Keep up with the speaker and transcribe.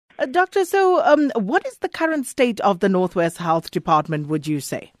Doctor, what is the current state of the Northwest Health Department, would you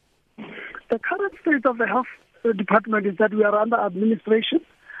say? The current state of the health department is that we are under administration,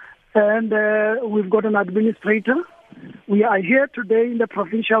 and we've got an administrator. We are here today in the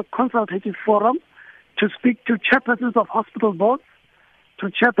Provincial Consultative Forum to speak to chairpersons of hospital boards, to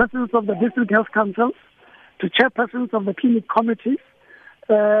chairpersons of the district health councils, to chairpersons of the clinic committees,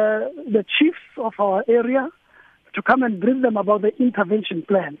 the chiefs of our area, to come and brief them about the intervention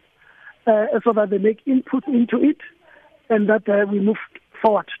plan so that they make input into it and that we move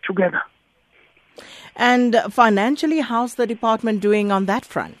forward together. And financially, how's the department doing on that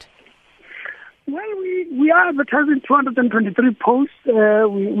front? Well, we are advertising 223 posts.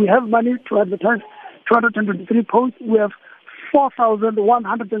 We have money to advertise 223 posts. We have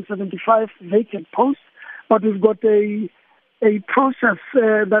 4,175 vacant posts, but we've got a process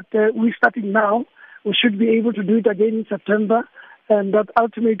that we're starting now. We should be able to do it again in September, and that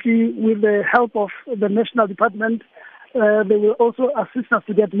ultimately, with the help of the National Department, they will also assist us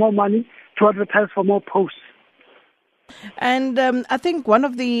to get more money to advertise for more posts. And I think one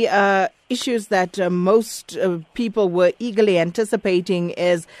of the issues that most people were eagerly anticipating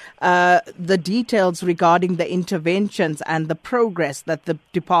is the details regarding the interventions and the progress that the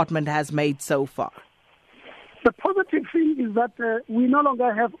department has made so far. The positive thing is that we no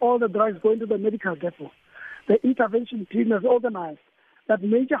longer have all the drugs going to the medical depot. The intervention team has organized that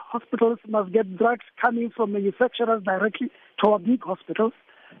major hospitals must get drugs coming from manufacturers directly to our big hospitals,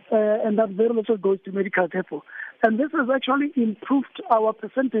 and that very little goes to medical depot. And this has actually improved our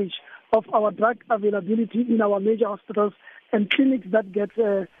percentage of our drug availability in our major hospitals and clinics that get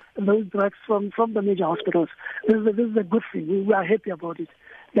those drugs from the major hospitals. This is a good thing. We are happy about it.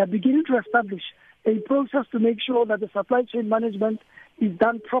 They are beginning to establish a process to make sure that the supply chain management is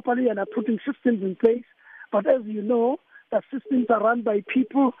done properly and are putting systems in place. But as you know, the systems are run by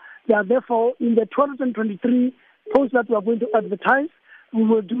people. They are therefore in the 2023 posts that we are going to advertise. We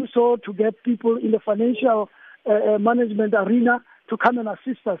will do so to get people in the financial management arena to come and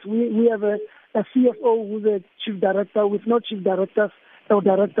assist us. We have a CFO who's a chief director with no chief directors or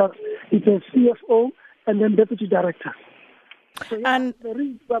directors. It's a CFO and then deputy director. So and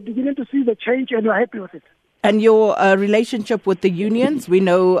we are beginning to see the change and we're happy with it. And your relationship with the unions, we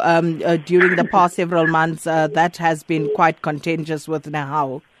know during the past several months that has been quite contentious with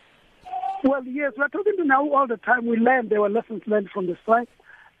NAHAO. Well, yes, we're talking to NAHAO all the time. There were lessons learned from the strike,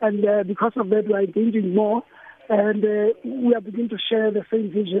 and because of that, we're engaging more, and we are beginning to share the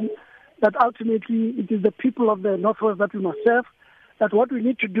same vision that ultimately it is the people of the Northwest that we must serve, that what we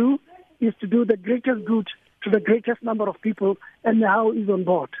need to do is to do the greatest good to the greatest number of people, and NAHAO is on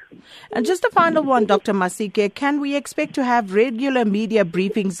board. And just a final one, Dr. Masike, can we expect to have regular media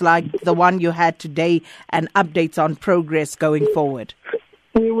briefings like the one you had today and updates on progress going forward?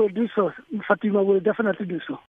 We will do so. Fatima will definitely do so.